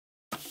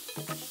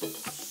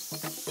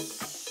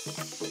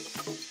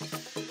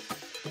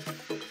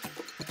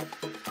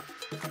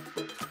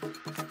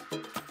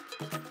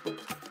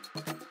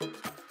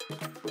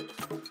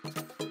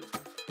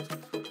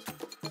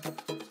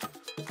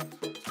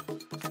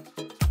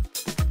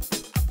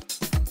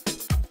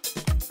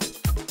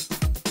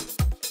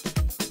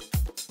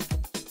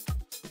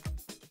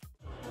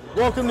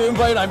Welcome to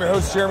Invite. I'm your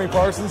host, Jeremy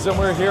Parsons, and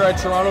we're here at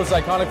Toronto's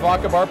iconic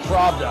vodka bar,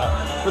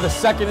 Pravda, for the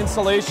second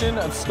installation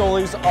of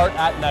Stoli's Art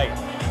at Night.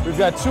 We've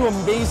got two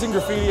amazing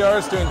graffiti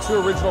artists doing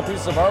two original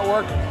pieces of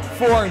artwork,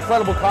 four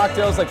incredible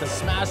cocktails like the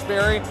Smash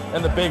Berry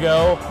and the Big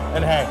O,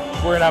 and hey,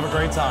 we're gonna have a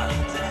great time.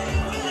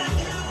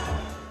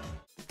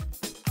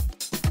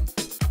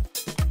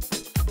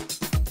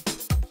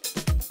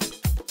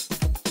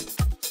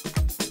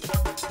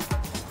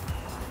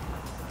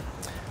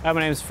 Hi, my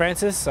name is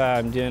Francis.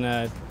 I'm doing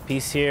a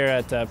piece here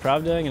at Pravda.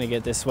 I'm going to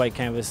get this white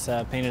canvas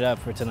painted up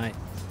for tonight.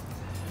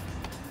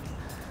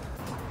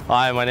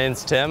 Hi, my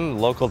name's Tim,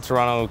 local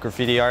Toronto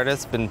graffiti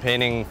artist. Been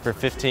painting for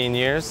 15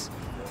 years.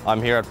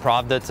 I'm here at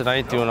Pravda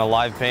tonight doing a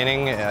live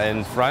painting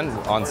in front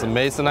on some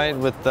masonite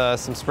with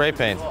some spray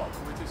paint.